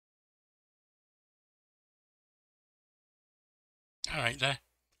Alright there,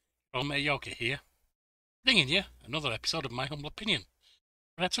 Roguelike Yogi here, bringing you another episode of My Humble Opinion,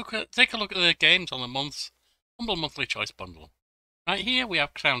 where I take a look at the games on the month's Humble Monthly Choice Bundle. Right here we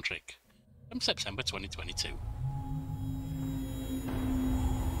have Crown Trick, from September 2022.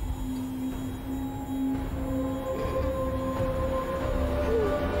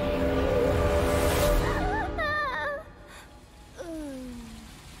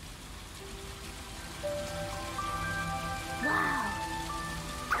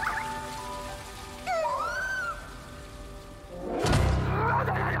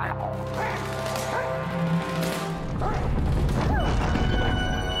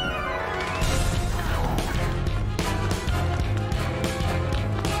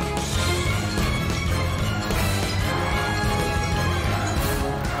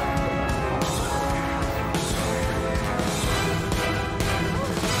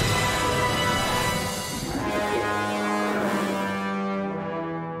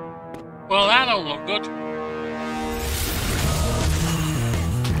 Well, that don't look good.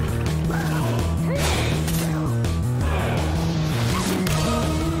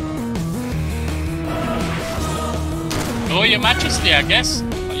 Oh, your Majesty, I guess.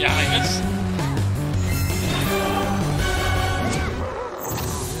 Or your Highness.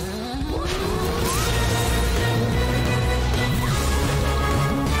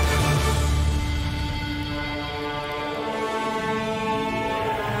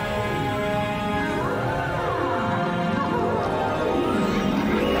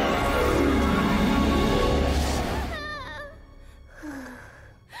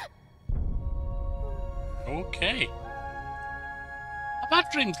 Okay. I've had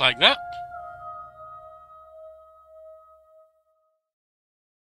dreams like that.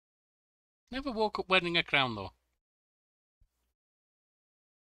 Never woke up wearing a crown though.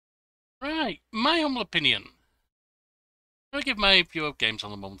 Right, my humble opinion. I'll give my view of games on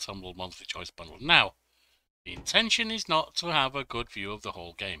the month's Humble Monthly Choice Bundle. Now, the intention is not to have a good view of the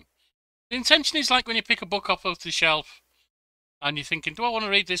whole game. The intention is like when you pick a book off of the shelf and you're thinking, do I want to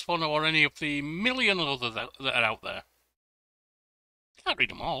read this one or any of the million others that are out there? You can't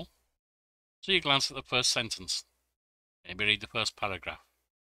read them all. So you glance at the first sentence. Maybe read the first paragraph.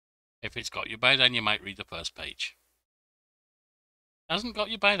 If it's got you by then, you might read the first page. Hasn't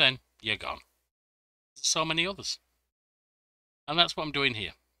got you by then, you're gone. There's so many others. And that's what I'm doing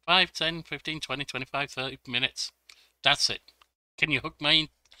here. 5, 10, 15, 20, 25, 30 minutes. That's it. Can you hook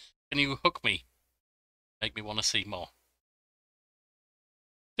me? Can you hook me? Make me want to see more.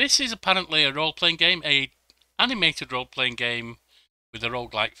 This is apparently a role-playing game, an animated role-playing game with a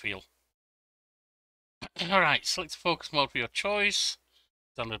roguelike feel. Alright, select the focus mode for your choice.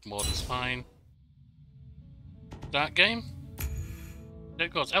 Standard mode is fine. Start game. There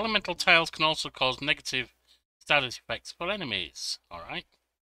it goes. Elemental tiles can also cause negative status effects for enemies. Alright.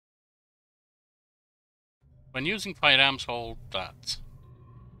 When using firearms, hold that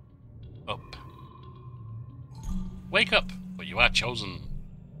up. Wake up, for you are chosen.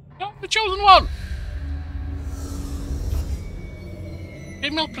 Oh, the chosen one!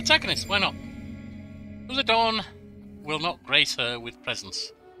 Female protagonist, why not? For the dawn will not grace her with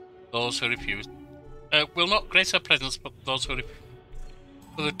presence. Those who refuse will not grace her presence, but those who refuse.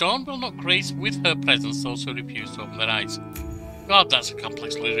 For the dawn will not grace with her presence those who refuse to open their eyes. God, that's a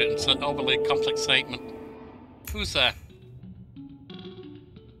complexly written, overly complex statement. Who's there?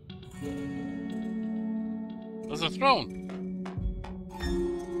 There's a throne.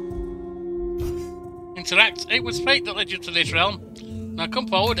 Interact. It was fate that led you to this realm. Now come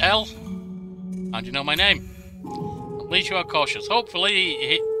forward, Elle. And you know my name. At least you are cautious.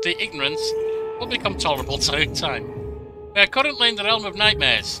 Hopefully the ignorance will become tolerable to time. We are currently in the realm of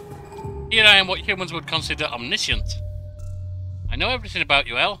nightmares. Here I am what humans would consider omniscient. I know everything about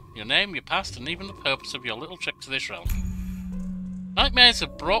you, Elle. Your name, your past, and even the purpose of your little trip to this realm. Nightmares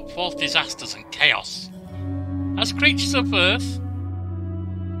have brought forth disasters and chaos. As creatures of Earth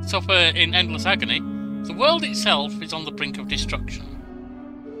suffer in endless agony, the world itself is on the brink of destruction.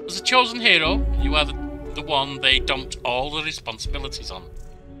 As a chosen hero, you are the one they dumped all the responsibilities on.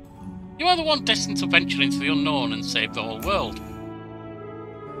 You are the one destined to venture into the unknown and save the whole world.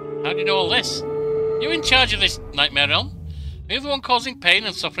 How do you know all this? You're in charge of this nightmare realm. Are you the one causing pain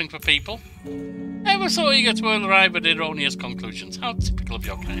and suffering for people? Ever so eager to arrive at erroneous conclusions. How typical of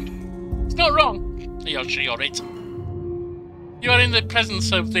your kind. It's not wrong. He or she or it. You are in the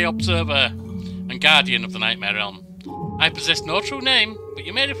presence of the observer and guardian of the nightmare realm. I possess no true name, but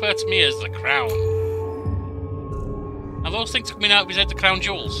you may refer to me as the Crown. Are those things coming out of his head the crown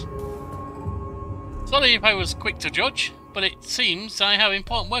jewels? Sorry if I was quick to judge, but it seems I have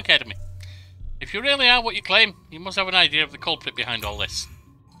important work ahead of me. If you really are what you claim, you must have an idea of the culprit behind all this.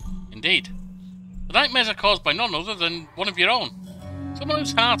 Indeed. The nightmares are caused by none other than one of your own. Someone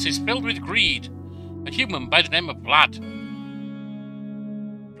whose heart is filled with greed. A human by the name of Vlad.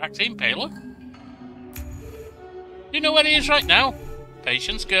 Practically Impaler? Do you know where he is right now?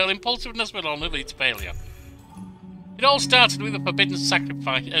 Patience, girl, impulsiveness will only lead to failure. It all started with a forbidden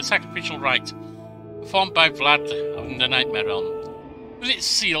sacrificial rite, performed by Vlad of the Nightmare Realm. With its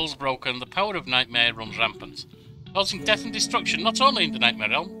seals broken, the power of Nightmare runs rampant, causing death and destruction not only in the Nightmare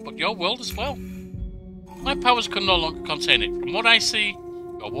Realm, but your world as well. My powers can no longer contain it. From what I see,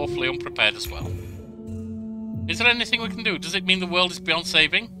 you're woefully unprepared as well. Is there anything we can do? Does it mean the world is beyond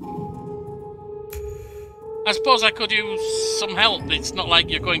saving? I suppose I could use some help. It's not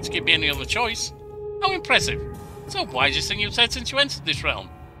like you're going to give me any other choice. How impressive. It's the wisest thing you've said since you entered this realm.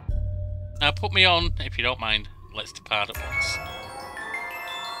 Now put me on, if you don't mind. Let's depart at once.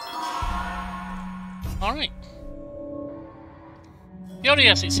 Alright.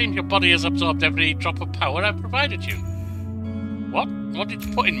 Furious, it seems your body has absorbed every drop of power I've provided you. What? What did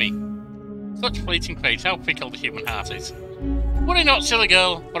you put in me? Such fleeting fate, how fickle the human heart is. Worry not, silly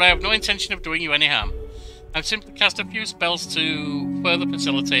girl, but I have no intention of doing you any harm. I've simply cast a few spells to further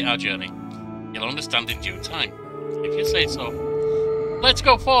facilitate our journey. You'll understand in due time, if you say so. Let's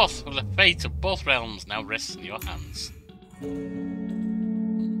go forth, for the fate of both realms now rests in your hands.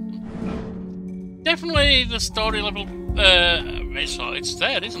 Definitely the story level, it's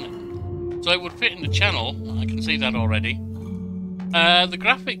there, isn't it? So it would fit in the channel, I can see that already. The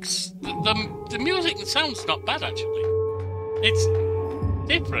graphics, the music and sound's not bad actually. It's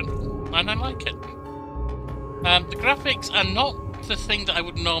different, and I like it. The graphics are not the thing that I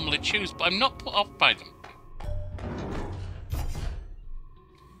would normally choose, but I'm not put off by them.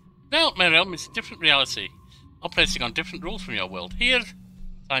 Now, my realm is a different reality, operating on different rules from your world. Here,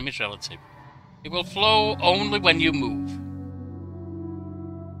 time is relative. It will flow only when you move.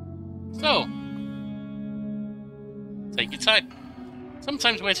 So, take your time.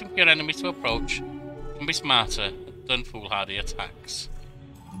 Sometimes waiting for your enemies to approach can be smarter than foolhardy attacks.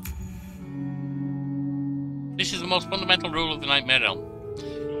 This is the most fundamental rule of the Nightmare Realm.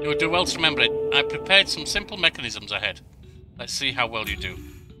 You would do well to remember it. I've prepared some simple mechanisms ahead. Let's see how well you do.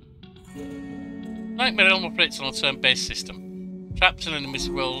 Nightmare Realm operates on a turn-based system. Traps and enemies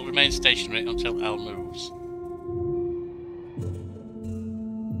will remain stationary until L moves.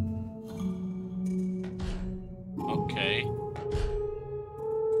 Okay.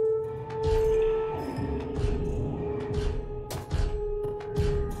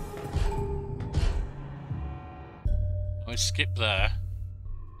 I skip there.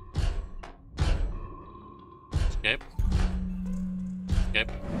 Skip.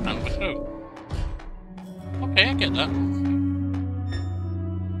 Skip. And we're through. Okay, I get that.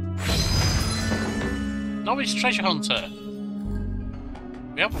 Novice Treasure Hunter.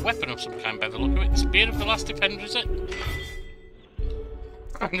 We have a weapon of some kind by the look of it. Spear of the Last Defender, is it?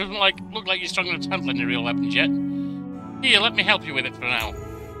 It doesn't look like you're strong enough to handle any real weapons yet. Here, let me help you with it for now.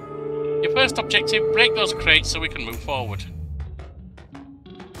 Your first objective, break those crates so we can move forward.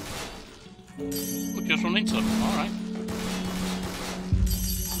 We'll just run into them, alright.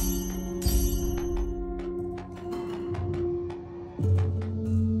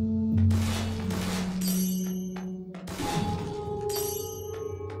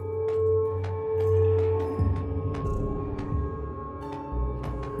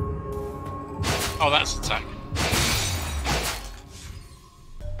 Oh, that's attack.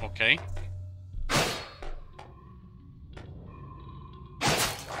 Okay.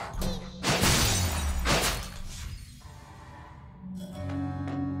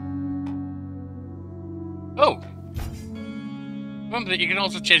 Oh! Remember that you can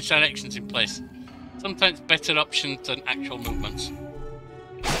also change directions in place. Sometimes better options than actual movements.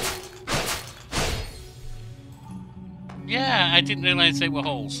 Yeah, I didn't realise they were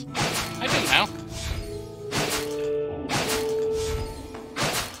holes. I do now.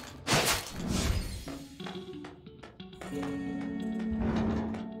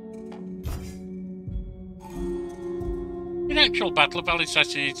 In actual battle, a valid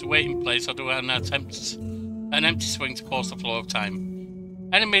strategy is to wait in place or do an empty swing to force the flow of time.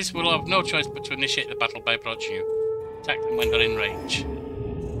 Enemies will have no choice but to initiate the battle by approaching you. Attack them when they're in range.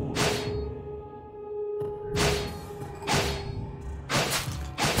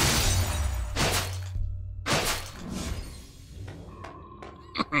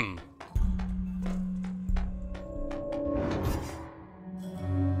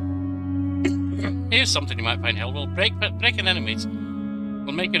 Here's something you might find helpful. Breaking enemies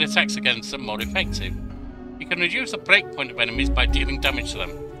will make your attacks against them more effective. You can reduce the break point of enemies by dealing damage to them.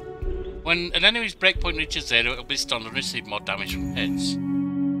 When an enemy's breakpoint reaches zero, it'll be stunned and receive more damage from hits.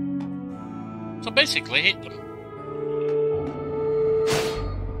 So basically, hit them.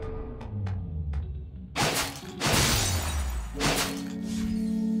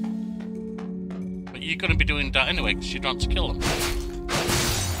 But you're going to be doing that anyway, because you don't want to kill them.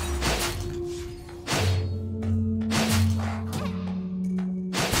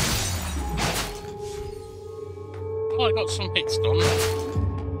 Oh, I got some hits done.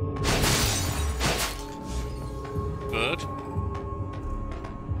 Good.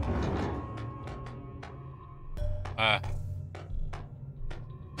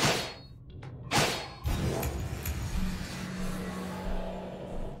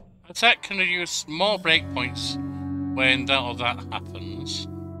 Attack can reduce more breakpoints when that or that happens.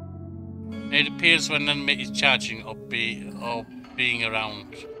 It appears when an enemy is charging or being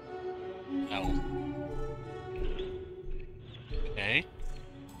around L. Okay.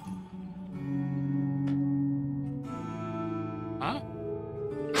 Huh?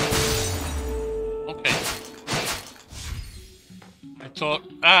 Okay. I thought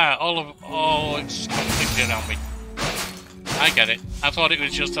it's completely around me. I get it. I thought it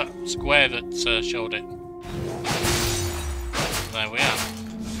was just that square that showed it. There we are.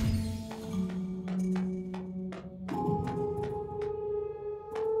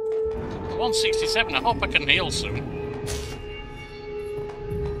 The 167. I hope I can heal soon.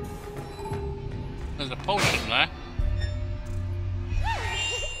 There's a potion there.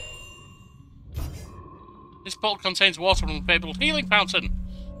 This bottle contains water from the fabled healing fountain.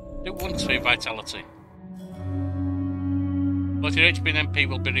 Do once for your vitality. Both your HP and MP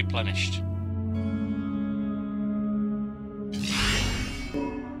will be replenished.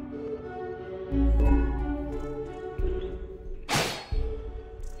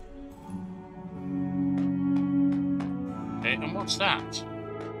 Okay, and what's that?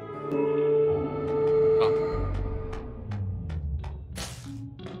 Oh.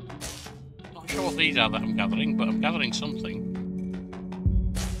 Not sure what these are that I'm gathering, but I'm gathering something.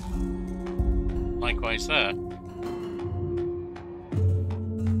 Likewise there.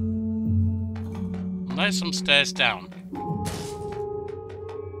 There's some stairs down.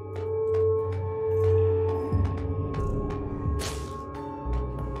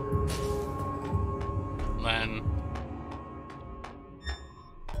 And then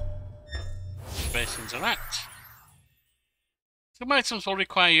space interact. Some items will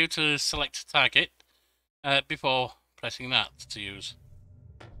require you to select a target before pressing that to use.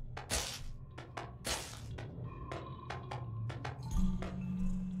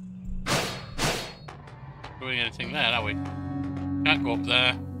 Doing anything there, are we? Can't go up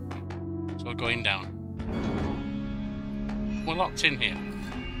there, so we're going down. We're locked in here.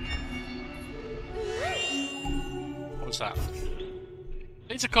 What's that?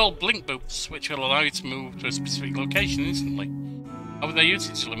 These are called blink boots, which will allow you to move to a specific location instantly. However, their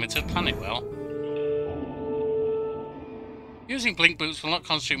usage is limited, plan it well. Using blink boots will not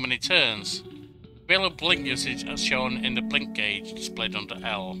consume any turns. Available blink usage as shown in the blink gauge displayed under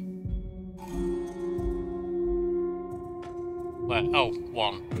L. Where? Oh,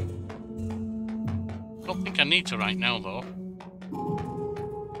 1. I don't think I need to right now, though.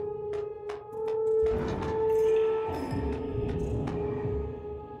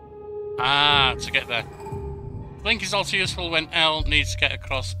 Ah, to get there. Blink is also useful when L needs to get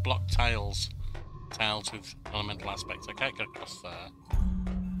across block tiles. Tiles with elemental aspects. I can't get across there.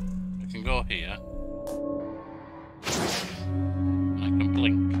 I can go here. And I can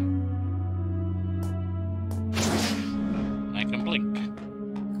blink. I can blink.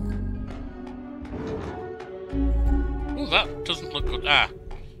 Oh, that doesn't look good. Ah,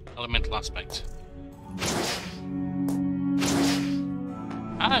 elemental aspect.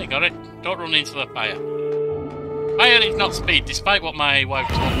 Ah, I got it. Don't run into the fire. Fire is not speed, despite what my wife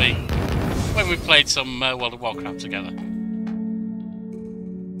told me when we played some World of Warcraft together.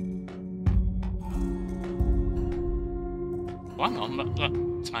 Well, hang on, that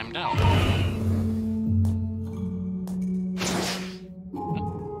timed out.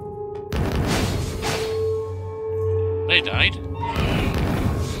 They died.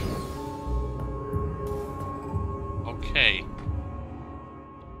 Okay.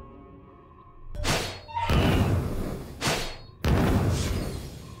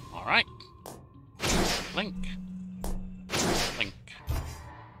 Alright. Blink. Blink.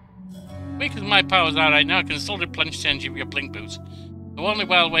 Weak as my powers are right now, I can still replenish the energy of your blink boots. But only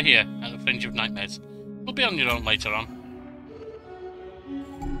while we're here, at the fringe of nightmares. You'll be on your own later on.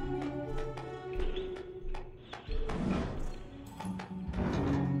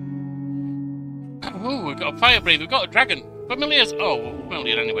 Oh, we've got a fire breather, we've got a dragon. Familiars? Oh,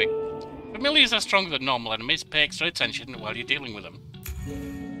 familiar anyway. Familiars are stronger than normal enemies. Pay extra attention while you're dealing with them.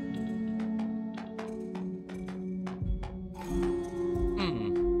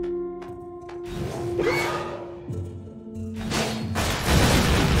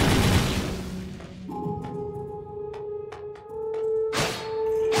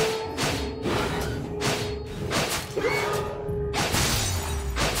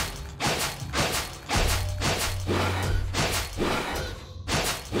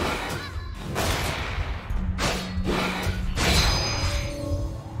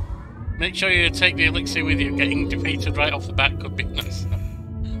 Make sure you take the elixir with you. Getting defeated right off the bat could be nice.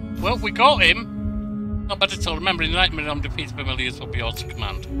 Well, we got him. Not bad at all. Remember, in the Nightmare Realm, defeated familiars will be yours to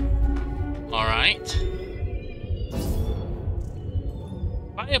command. Alright.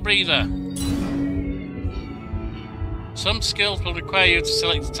 Fire breather. Some skills will require you to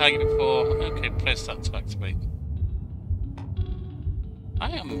select a target before... Okay, press that to activate. I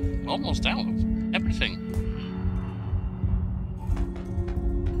am almost out of everything.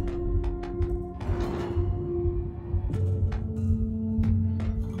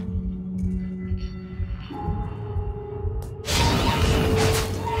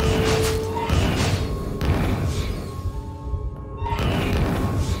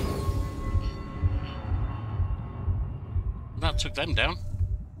 That took them down.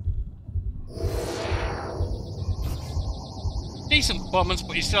 Decent performance,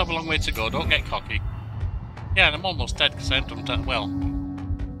 but you still have a long way to go. Don't get cocky. Yeah, and I'm almost dead because I haven't done that well.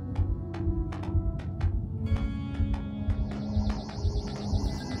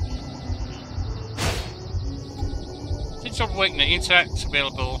 Since of Awakening, interact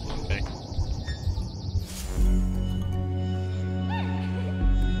available. Okay.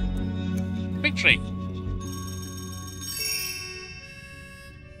 Victory!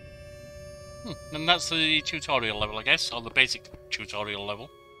 And that's the tutorial level, I guess, or the basic tutorial level.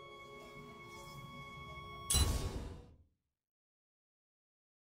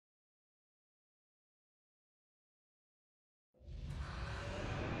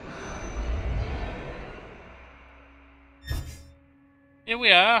 Here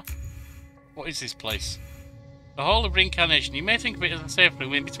we are. What is this place? The Hall of Reincarnation. You may think of it as a safe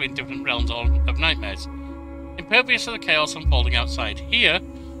room in between different realms of nightmares, impervious to the chaos unfolding outside. Here,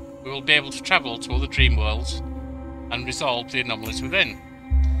 we will be able to travel to other dream worlds and resolve the anomalies within.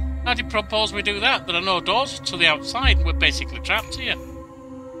 How do you propose we do that? There are no doors to the outside, and we're basically trapped here.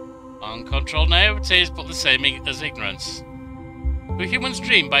 Uncontrolled naiveties, but the same as ignorance. Do humans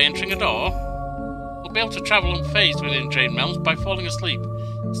dream by entering a door? We'll be able to travel unfazed within dream realms by falling asleep.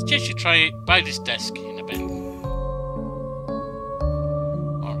 I suggest you try it by this desk in a bit.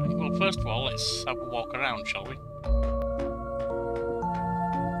 Alright, well first of all, let's have a walk around, shall we?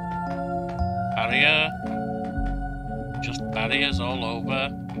 Barrier. Just barriers all over.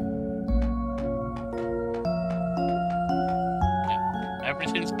 Yeah,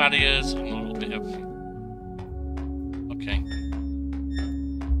 everything's barriers and a little bit of... Okay.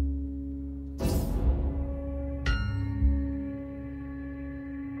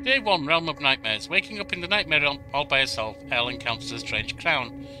 Day 1, Realm of Nightmares. Waking up in the Nightmare Realm all by herself, Elle encounters a strange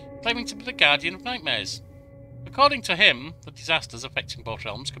clown, claiming to be the guardian of nightmares. According to him, the disasters affecting both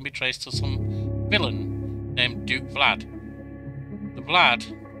realms can be traced to some villain named Duke Vlad. The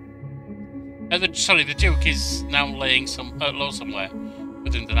Duke is now laying low somewhere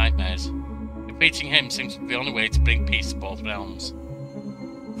within the nightmares. Defeating him seems to be the only way to bring peace to both realms.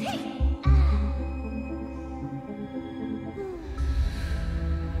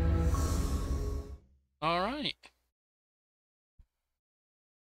 Alright.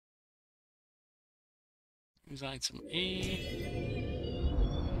 Use item E.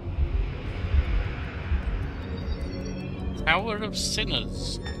 Tower of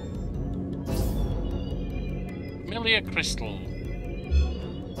Sinners. Familiar Crystal.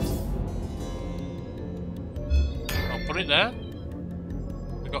 I'll put it there.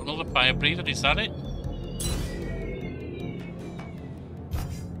 We've got another fire breather, is that it?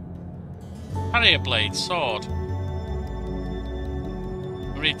 Harrier Blade, sword.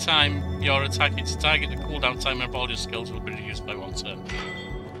 Every time you're attacking to target, the cooldown time of all your skills will be reduced by 1 turn.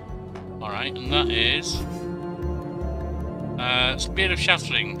 Alright, and that is... Spear of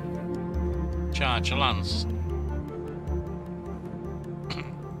Shattering. Charge, a lance.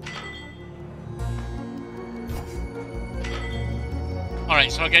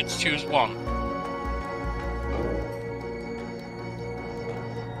 Alright, so I get to choose one.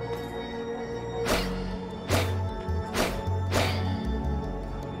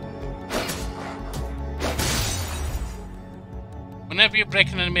 Whenever you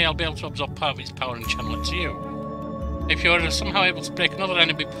break an enemy, I'll be able to absorb part of its power and channel it to you. If you're somehow able to break another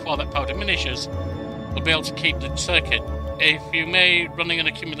enemy before that power diminishes, you'll be able to keep the circuit. If you may, running and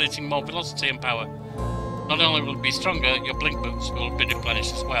accumulating more velocity and power, not only will it be stronger, your blink boots will be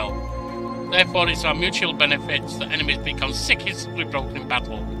replenished as well. Therefore, it's our mutual benefits that enemies become sick instantly broken in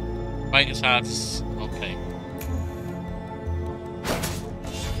battle. Fight as hard as... Okay.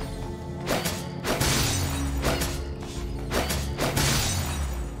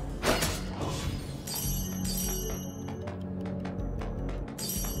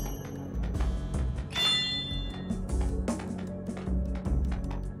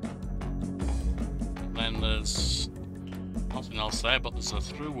 Then there's nothing else there, but there's a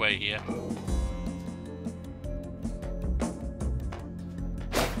throughway here.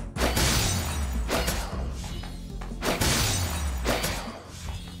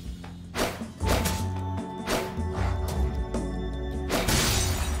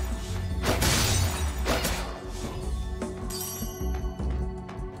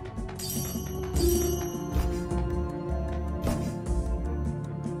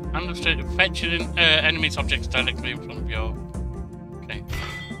 Fetch enemy's objects directly in front of your... Okay.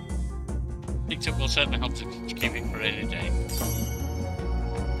 Picked up will certainly help to keep it for any day.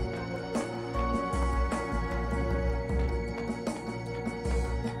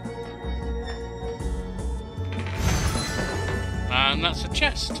 And that's a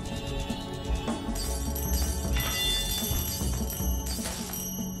chest.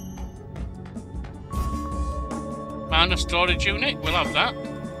 And a storage unit, we'll have that.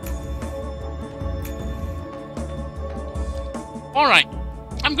 Alright,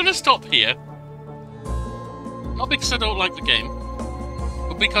 I'm going to stop here. Not because I don't like the game,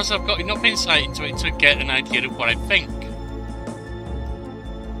 but because I've got enough insight into it to get an idea of what I think.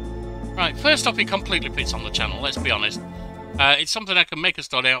 Right, first off, it completely fits on the channel, let's be honest. It's something I can make a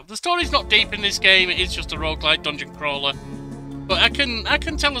story out. The story's not deep in this game, it is just a roguelike dungeon crawler. But I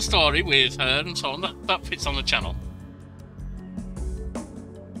can tell a story with her and so on, that fits on the channel.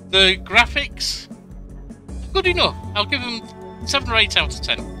 The graphics, good enough. I'll give them 7 or 8 out of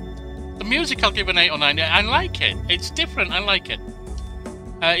 10. The music I'll give an 8 or 9. I like it. It's different. I like it.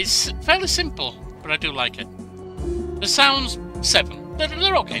 It's fairly simple, but I do like it. The sounds, 7.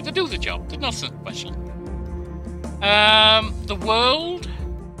 They're okay. They do the job. They're nothing special. The world,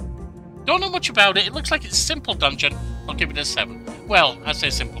 don't know much about it. It looks like it's a simple dungeon. I'll give it a 7. Well, I say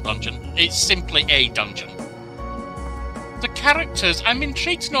simple dungeon. It's simply a dungeon. The characters, I'm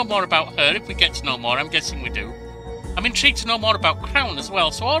intrigued to know more about her. If we get to know more, I'm guessing we do. I'm intrigued to know more about Crown as well,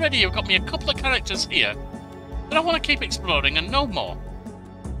 so already you've got me a couple of characters here that I want to keep exploring and know more.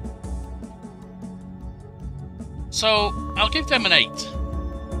 So, I'll give them an 8,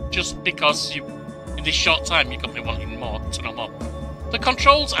 just because in this short time you got me wanting more, to know more. The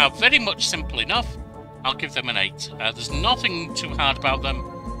controls are very much simple enough. I'll give them an 8. There's nothing too hard about them,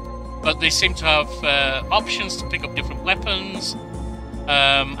 but they seem to have options to pick up different weapons.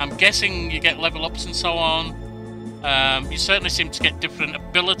 I'm guessing you get level ups and so on. You certainly seem to get different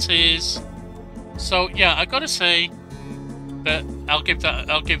abilities. So yeah, I gotta say that I'll give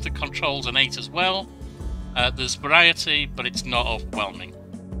the controls an 8 as well. There's variety, but it's not overwhelming.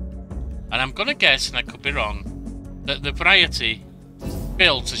 And I'm gonna guess, and I could be wrong, that the variety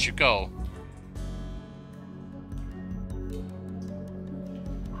builds as you go.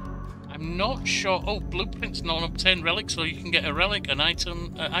 I'm not sure. Oh, blueprints, non-obtained relics, so you can get a relic, an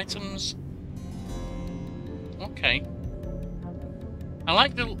item, items. Okay. I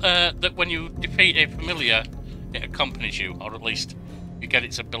like that when you defeat a familiar, it accompanies you, or at least you get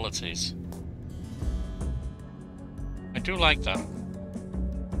its abilities. I do like that.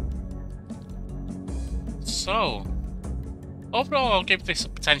 So, overall I'll give this a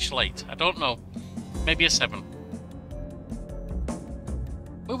potential 8. I don't know. Maybe a 7.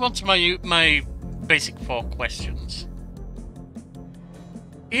 Move on to my basic 4 questions.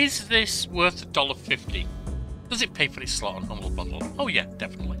 Is this worth $1.50? Does it pay for its slot on Humble Bundle? Oh yeah,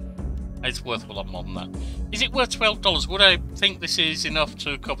 definitely. It's worth a lot more than that. Is it worth $12? Would I think this is enough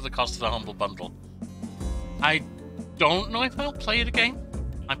to cover the cost of the Humble Bundle? I don't know if I'll play it again.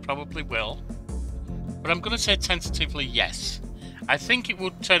 I probably will. But I'm going to say tentatively yes. I think it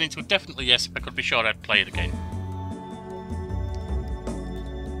would turn into a definitely yes if I could be sure I'd play it again.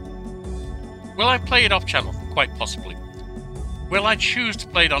 Will I play it off channel? Quite possibly. Will I choose to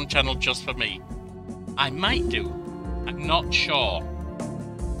play it on channel just for me? I might do. I'm not sure.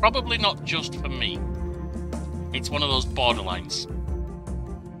 Probably not just for me. It's one of those borderlines.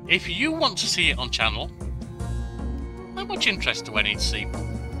 If you want to see it on channel, how much interest do I need to see?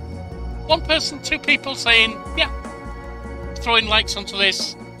 1 person, 2 people saying, yeah, throwing likes onto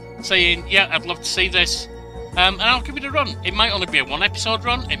this, saying, yeah, I'd love to see this. And I'll give it a run. It might only be a 1 episode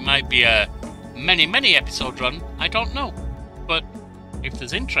run, it might be a many episode run, I don't know. But if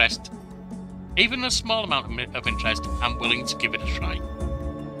there's interest, even a small amount of interest, I'm willing to give it a try.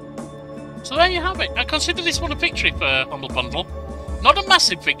 So there you have it. I consider this one a victory for Humble Bundle. Not a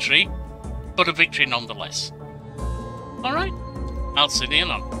massive victory, but a victory nonetheless. Alright, I'll see you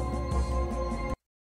on.